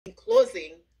In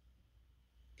closing,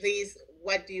 please,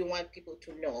 what do you want people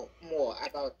to know more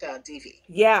about DV?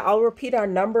 Yeah, I'll repeat our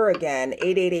number again,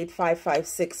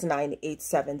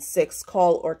 888-556-9876.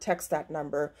 Call or text that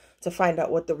number to find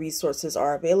out what the resources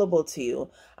are available to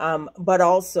you. But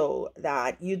also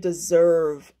that you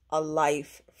deserve a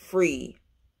life free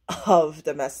of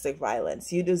domestic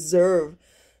violence. You deserve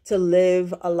to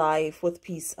live a life with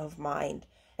peace of mind.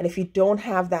 And if you don't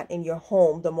have that in your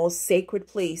home, the most sacred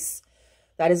place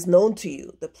that is known to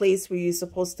you, the place where you're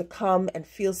supposed to come and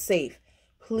feel safe,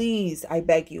 please, I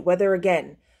beg you, whether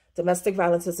again, domestic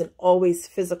violence isn't always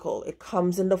physical. It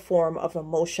comes in the form of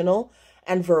emotional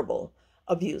and verbal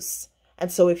abuse.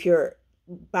 And so if you're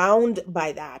bound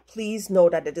by that, please know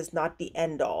that it is not the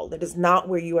end all. It is not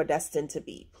where you are destined to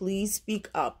be. Please speak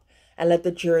up and let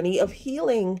the journey of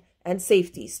healing and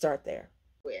safety start there.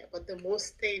 But the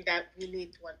most thing that we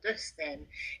need to understand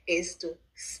is to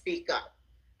speak up,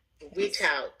 reach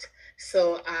out.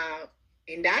 So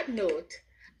in that note,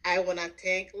 I want to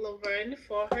thank Laverne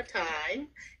for her time,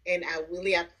 and I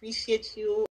really appreciate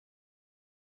you